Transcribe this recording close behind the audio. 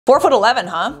4'11",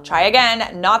 huh? Try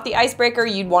again, not the icebreaker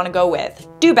you'd want to go with.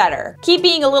 Do better. Keep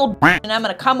being a little and I'm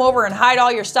gonna come over and hide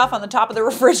all your stuff on the top of the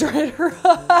refrigerator.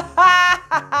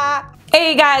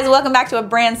 Hey guys, welcome back to a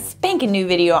brand spanking new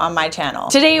video on my channel.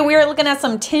 Today we are looking at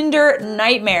some Tinder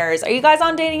nightmares. Are you guys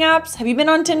on dating apps? Have you been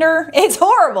on Tinder? It's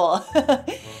horrible.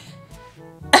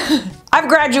 I've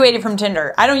graduated from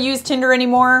Tinder. I don't use Tinder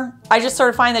anymore. I just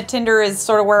sort of find that Tinder is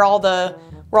sort of where all the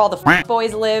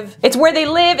boys live. It's where they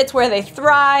live, it's where they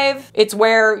thrive, it's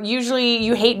where usually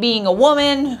you hate being a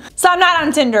woman. So I'm not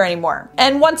on Tinder anymore.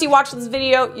 And once you watch this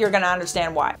video, you're gonna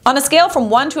understand why. On a scale from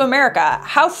 1 to America,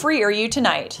 how free are you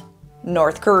tonight?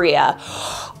 North Korea.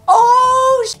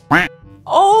 Oh,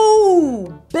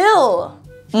 Bill.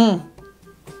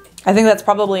 I think that's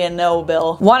probably a no,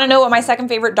 Bill. Wanna know what my second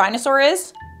favorite dinosaur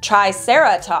is?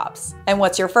 Triceratops. And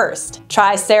what's your first?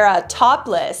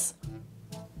 Triceratopless.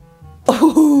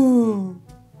 Ooh.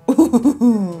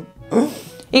 You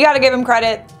gotta give him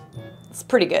credit. It's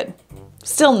pretty good.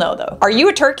 Still no though. Are you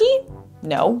a turkey?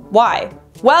 No. Why?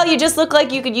 Well, you just look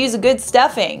like you could use a good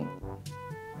stuffing.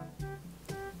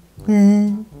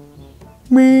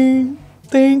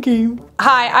 Thank you.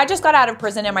 Hi, I just got out of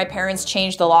prison and my parents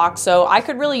changed the lock, so I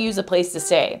could really use a place to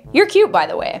stay. You're cute, by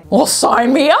the way. Well,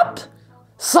 sign me up.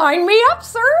 Sign me up,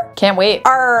 sir. Can't wait.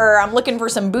 Arr, I'm looking for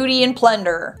some booty and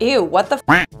plunder. Ew, what the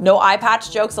f? No eye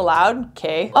patch jokes allowed?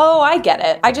 Okay. Oh, I get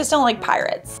it. I just don't like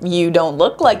pirates. You don't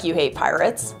look like you hate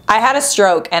pirates. I had a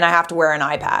stroke and I have to wear an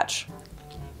eye patch.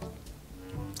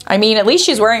 I mean, at least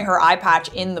she's wearing her eye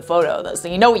patch in the photo though, so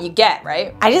you know what you get,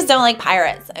 right? I just don't like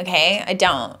pirates, okay? I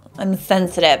don't. I'm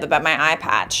sensitive about my eye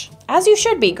patch. As you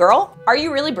should be, girl. Are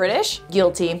you really British?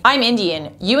 Guilty. I'm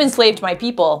Indian. You enslaved my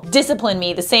people. Discipline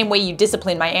me the same way you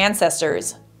disciplined my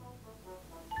ancestors.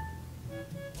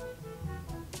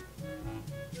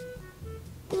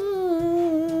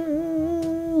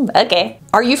 Okay.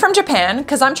 Are you from Japan?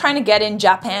 Because I'm trying to get in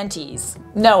Japanese.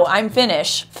 No, I'm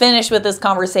Finnish. Finish with this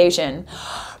conversation.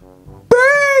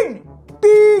 Burn!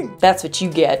 Burn! That's what you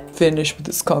get. Finish with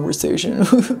this conversation.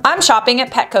 I'm shopping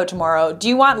at Petco tomorrow. Do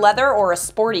you want leather or a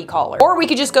sporty collar? Or we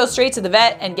could just go straight to the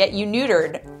vet and get you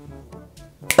neutered.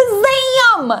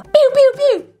 Bam! Pew, pew,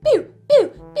 pew, pew, pew,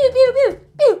 pew, pew, pew,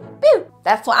 pew, pew.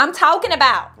 That's what I'm talking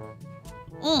about.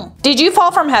 Did you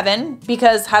fall from heaven?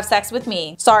 Because have sex with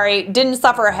me. Sorry, didn't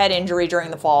suffer a head injury during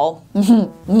the fall.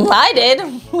 I did.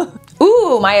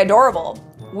 Ooh, my adorable.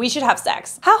 We should have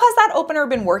sex. How has that opener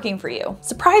been working for you?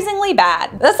 Surprisingly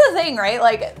bad. That's the thing, right?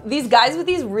 Like these guys with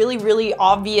these really, really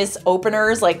obvious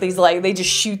openers, like these, like they just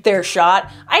shoot their shot.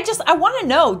 I wanna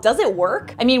know, does it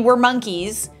work? I mean, we're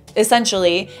monkeys,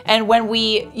 essentially. And when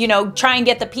we, try and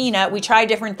get the peanut, we try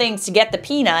different things to get the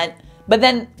peanut, but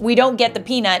then we don't get the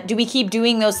peanut. Do we keep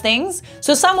doing those things?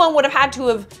 So someone would have had to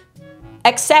have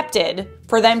accepted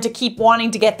for them to keep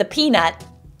wanting to get the peanut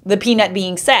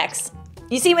being sex.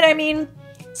 You see what I mean?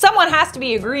 Someone has to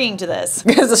be agreeing to this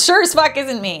because it sure as fuck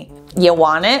isn't me. You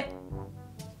want it?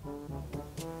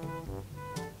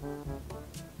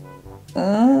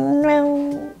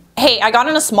 No. Hey, I got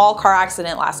in a small car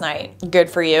accident last night. Good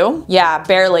for you. Yeah,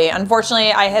 barely.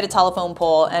 Unfortunately, I hit a telephone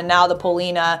pole and now the pole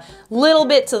lean a little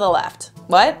bit to the left.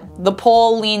 What? The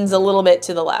pole leans a little bit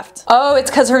to the left. Oh, it's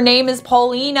because her name is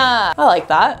Paulina. I like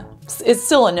that. It's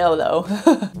still a no though.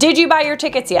 Did you buy your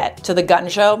tickets yet to the gun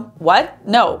show? What?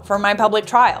 No, for my public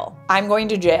trial. I'm going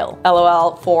to jail.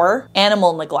 LOL. For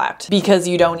animal neglect. Because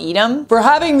you don't eat them? For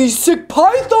having these sick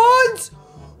pythons?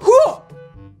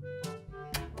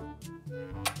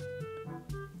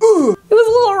 It was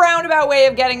a little roundabout way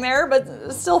of getting there,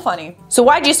 but still funny. So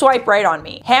why'd you swipe right on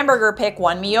me? Hamburger pic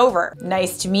won me over.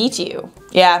 Nice to meet you.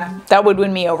 Yeah, that would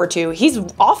win me over too. He's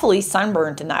awfully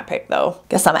sunburnt in that pic though.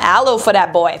 Guess I'm aloe for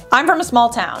that boy. I'm from a small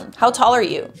town. How tall are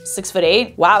you?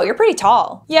 6'8"? Wow, you're pretty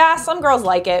tall. Yeah, some girls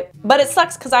like it, but it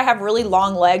sucks because I have really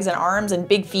long legs and arms and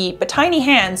big feet, but tiny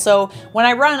hands, so when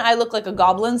I run, I look like a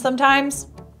goblin sometimes.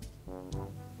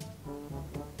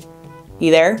 You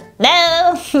there?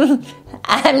 No,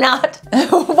 I'm not.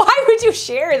 Why would you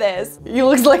share this? He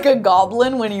looks like a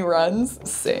goblin when he runs.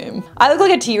 Same. I look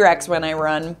like a T-Rex when I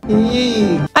run.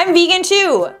 I'm vegan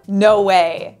too. No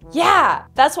way. Yeah,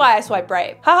 that's why I swipe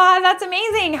right. Haha, that's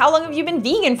amazing. How long have you been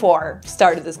vegan for?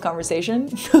 Started this conversation.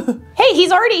 Hey,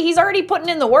 he's already putting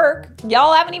in the work.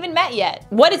 Y'all haven't even met yet.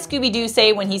 What did Scooby-Doo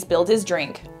say when he spilled his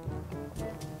drink?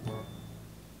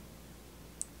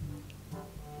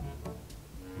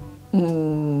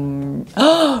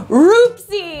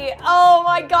 Roopsie! Oh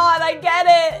my god, I get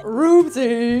it!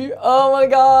 Roopsie. Oh my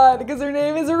God, because her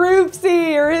name is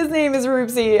Roopsie, or his name is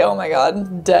Roopsie. Oh my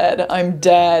God, dead. I'm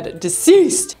dead.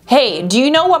 Deceased. Hey, do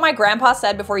you know what my grandpa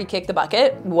said before he kicked the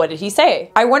bucket? What did he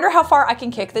say? I wonder how far I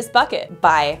can kick this bucket.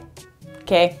 Bye.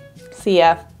 Okay, see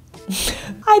ya.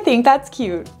 I think that's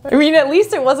cute. I mean, at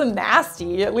least it wasn't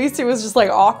nasty. At least it was just like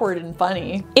awkward and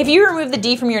funny. If you remove the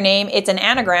D from your name, it's an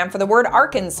anagram for the word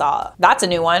Arkansas. That's a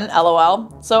new one,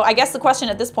 LOL. So I guess the question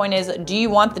at this point is, do you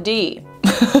want the D?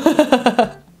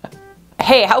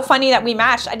 Hey, how funny that we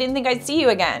matched. I didn't think I'd see you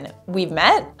again. We've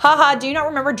met? Haha, do you not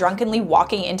remember drunkenly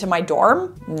walking into my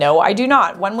dorm? No, I do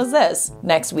not. When was this?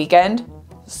 Next weekend?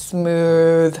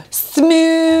 Smooth.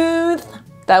 Smooth.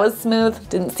 That was smooth.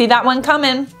 Didn't see that one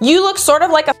coming. You look sort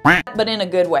of like a but in a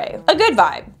good way. A good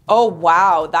vibe. Oh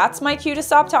wow, that's my cue to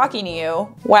stop talking to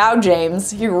you. Wow,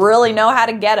 James, you really know how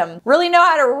to get him. Really know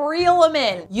how to reel him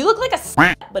in. You look like a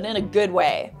but in a good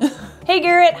way. Hey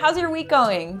Garrett, how's your week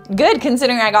going? Good,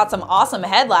 considering I got some awesome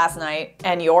head last night.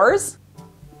 And yours?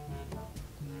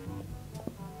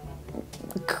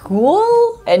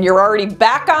 Cool. And you're already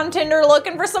back on Tinder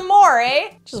looking for some more,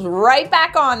 eh? Just right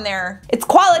back on there. It's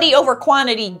quality over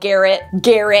quantity, Garrett.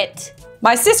 Garrett.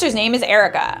 My sister's name is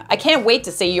Erica. I can't wait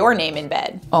to say your name in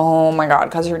bed. Oh my God,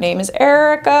 because her name is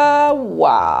Erica.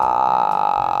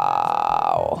 Wow.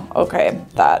 Okay,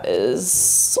 that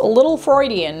is a little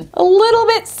Freudian. A little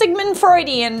bit Sigmund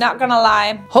Freudian, not gonna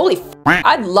lie. Holy f,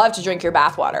 I'd love to drink your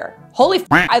bathwater. Holy f,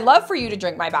 I'd love for you to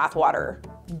drink my bathwater.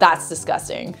 That's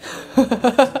disgusting.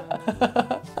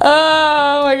 Oh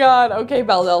my God. Okay,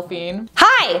 Belle Delphine.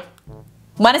 Hi!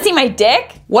 Wanna see my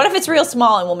dick? What if it's real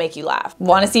small and will make you laugh?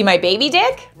 Wanna see my baby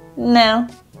dick? No,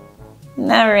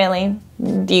 not really.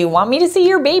 Do you want me to see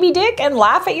your baby dick and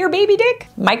laugh at your baby dick?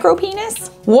 Micro penis?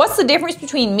 What's the difference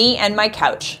between me and my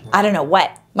couch? I don't know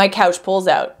what. My couch pulls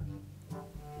out.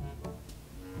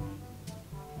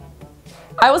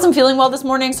 I wasn't feeling well this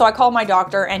morning, so I called my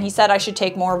doctor and he said I should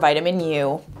take more vitamin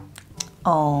U.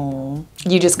 Oh,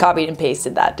 you just copied and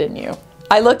pasted that, didn't you?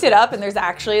 I looked it up and there's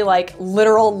actually like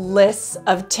literal lists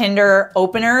of Tinder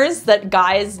openers that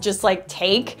guys just like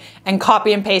take and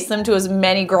copy and paste them to as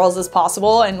many girls as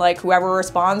possible, and like whoever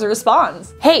responds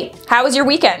responds. Hey, how was your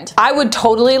weekend? I would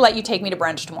totally let you take me to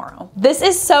brunch tomorrow. This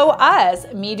is so us.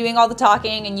 Me doing all the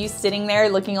talking and you sitting there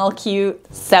looking all cute.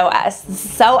 So us.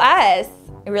 So us.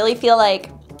 I really feel like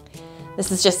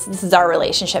this is our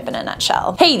relationship in a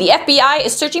nutshell. Hey, the FBI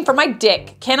is searching for my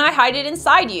dick. Can I hide it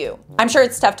inside you? I'm sure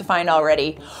it's tough to find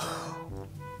already.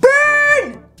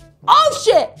 Burn! Oh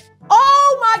shit!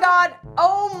 Oh my God!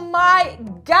 Oh my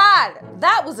God!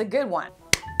 That was a good one.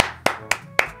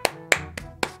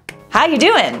 How you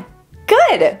doing?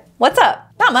 Good. What's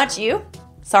up? Not much, you?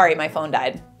 Sorry, my phone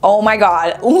died. Oh my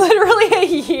God, literally a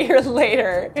year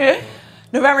later.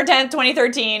 November 10th,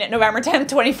 2013, November 10th,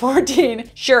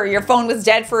 2014. Sure, your phone was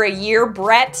dead for a year,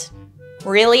 Brett.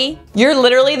 Really? You're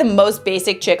literally the most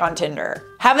basic chick on Tinder.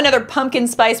 Have another pumpkin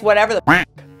spice, whatever the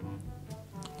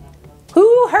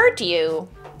Who hurt you?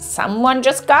 Someone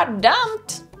just got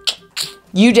dumped.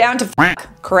 You down to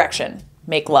correction.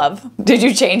 Make love. Did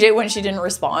you change it when she didn't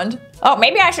respond? Oh,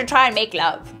 maybe I should try and make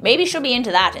love. Maybe she'll be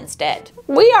into that instead.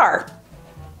 We are.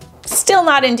 Still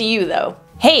not into you though.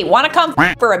 Hey, wanna come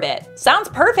for a bit? Sounds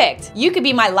perfect. You could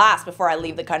be my last before I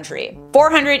leave the country.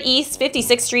 400 East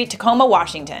 56th Street, Tacoma,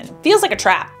 Washington. Feels like a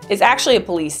trap. It's actually a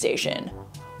police station.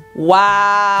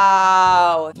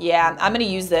 Wow. Yeah, I'm gonna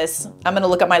use this. I'm gonna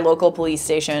look up my local police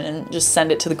station and just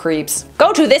send it to the creeps.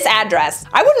 Go to this address.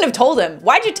 I wouldn't have told him.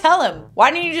 Why'd you tell him?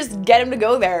 Why didn't you just get him to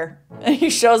go there? And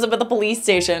he shows up at the police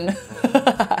station.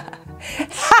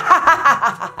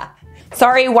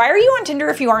 Sorry, why are you on Tinder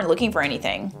if you aren't looking for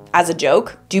anything? As a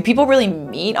joke, do people really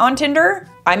meet on Tinder?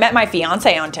 I met my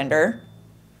fiance on Tinder.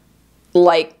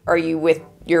 Like, are you with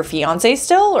your fiance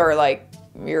still? Or like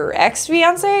your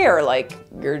ex-fiance? Or like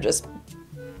you're just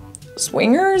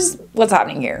swingers? What's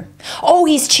happening here? Oh,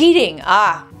 he's cheating.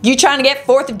 Ah, you trying to get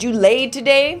 4th of July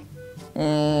today?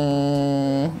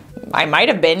 I might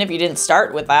have been if you didn't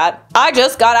start with that. I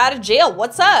just got out of jail.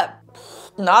 What's up?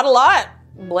 Not a lot.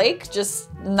 Blake, just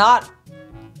not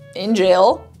in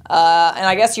jail. And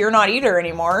I guess you're not either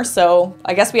anymore, so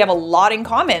I guess we have a lot in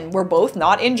common. We're both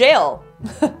not in jail.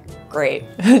 Great.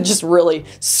 Just really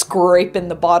scraping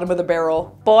the bottom of the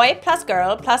barrel. Boy plus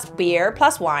girl plus beer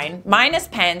plus wine minus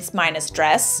pants minus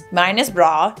dress minus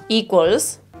bra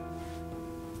equals.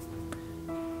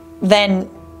 Then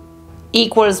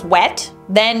equals wet.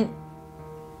 Then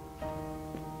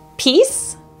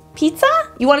peace? Pizza?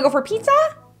 You want to go for pizza?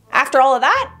 After all of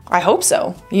that? I hope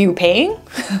so. You paying?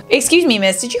 Excuse me,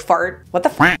 miss, did you fart? What the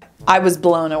f? I was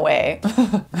blown away.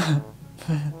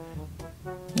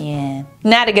 Yeah,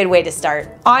 not a good way to start.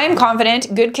 I am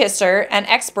confident, good kisser, and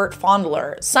expert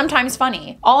fondler, sometimes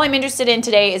funny. All I'm interested in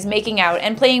today is making out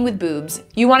and playing with boobs.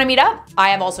 You want to meet up? I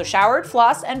have also showered,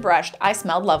 flossed, and brushed. I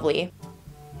smelled lovely.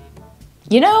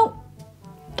 You know,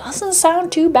 doesn't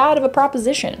sound too bad of a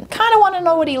proposition. Kind of want to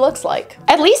know what he looks like.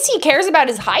 At least he cares about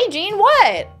his hygiene.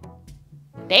 What?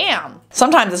 Damn.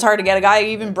 Sometimes it's hard to get a guy who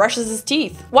even brushes his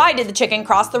teeth. Why did the chicken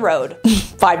cross the road?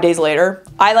 5 days later.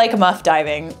 I like muff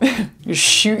diving. You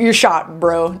shoot your shot,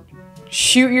 bro.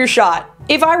 Shoot your shot.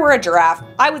 If I were a giraffe,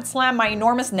 I would slam my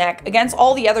enormous neck against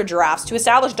all the other giraffes to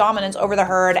establish dominance over the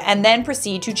herd and then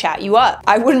proceed to chat you up.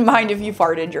 I wouldn't mind if you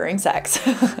farted during sex.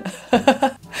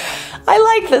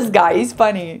 I like this guy, he's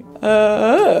funny.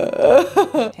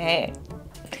 Hey.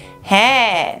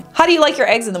 Hey. How do you like your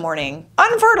eggs in the morning?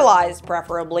 Unfertilized,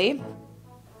 preferably.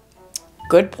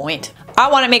 Good point. I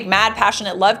want to make mad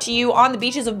passionate love to you on the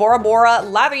beaches of Bora Bora,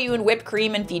 lather you in whipped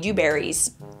cream and feed you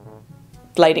berries.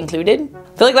 Flight included?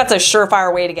 I feel like that's a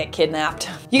surefire way to get kidnapped.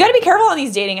 You gotta be careful on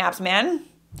these dating apps, man.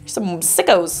 There's some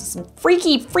sickos, some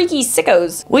freaky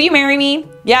sickos. Will you marry me?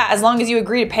 Yeah, as long as you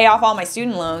agree to pay off all my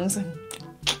student loans.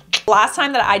 Last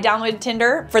time that I downloaded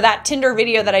Tinder, for that Tinder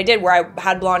video that I did where I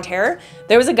had blonde hair,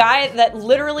 there was a guy that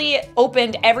literally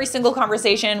opened every single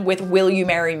conversation with, will you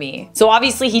marry me? So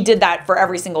obviously he did that for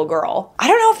every single girl. I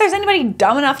don't know if there's anybody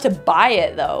dumb enough to buy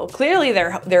it though. Clearly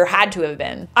there had to have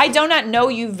been. I do not know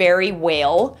you very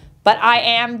well, but I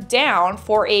am down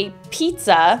for a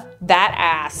pizza that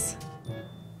ass.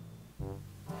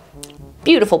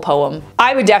 Beautiful poem.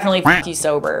 I would definitely fuck you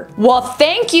sober. Well,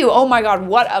 thank you. Oh my God,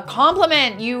 what a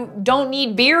compliment. You don't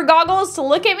need beer goggles to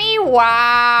look at me?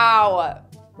 Wow.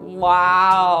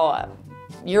 Wow.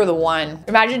 You're the one.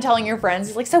 Imagine telling your friends,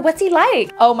 he's like, so what's he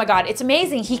like? Oh my God, it's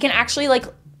amazing. He can actually like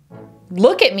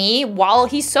look at me while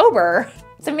he's sober.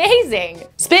 It's amazing.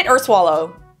 Spit or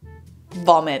swallow?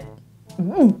 Vomit.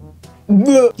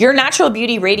 Your natural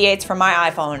beauty radiates from my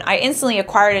iPhone. I instantly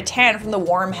acquired a tan from the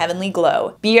warm heavenly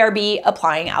glow. BRB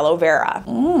applying aloe vera.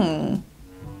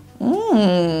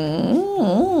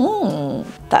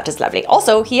 That is lovely.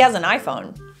 Also, he has an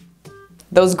iPhone.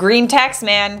 Those green texts,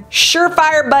 man.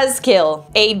 Surefire buzzkill.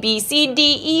 A, B, C,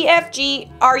 D, E, F,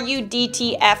 G, R, U, D,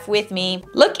 T, F with me.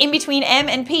 Look in between M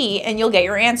and P and you'll get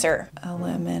your answer. L,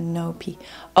 M, N, no, P.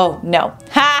 Oh, no.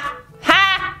 Ha!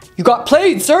 Ha! You got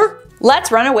played, sir.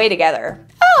 Let's run away together.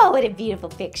 Oh, what a beautiful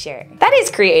picture. That is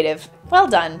creative. Well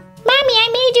done. Mommy, I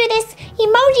made you this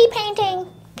emoji painting.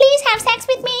 Please have sex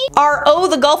with me. R.O.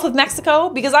 the Gulf of Mexico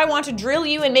because I want to drill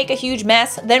you and make a huge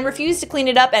mess, then refuse to clean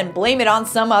it up and blame it on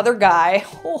some other guy.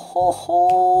 Ho, ho,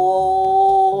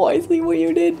 ho. I see what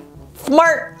you did.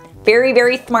 Smart. Very,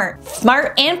 very smart.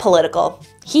 Smart and political.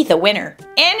 Heath a winner.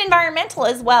 And environmental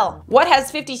as well. What has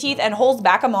 50 teeth and holds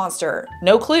back a monster?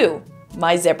 No clue.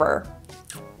 My zipper.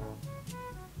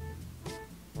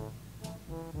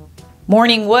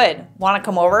 Morning wood. Want to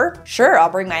come over? Sure, I'll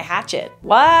bring my hatchet.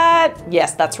 What?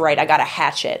 Yes, that's right. I got a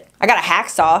hatchet. I got a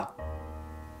hacksaw.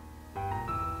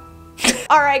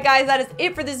 All right, guys, that is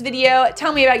it for this video.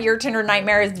 Tell me about your Tinder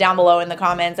nightmares down below in the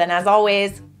comments. And as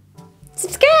always,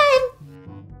 subscribe.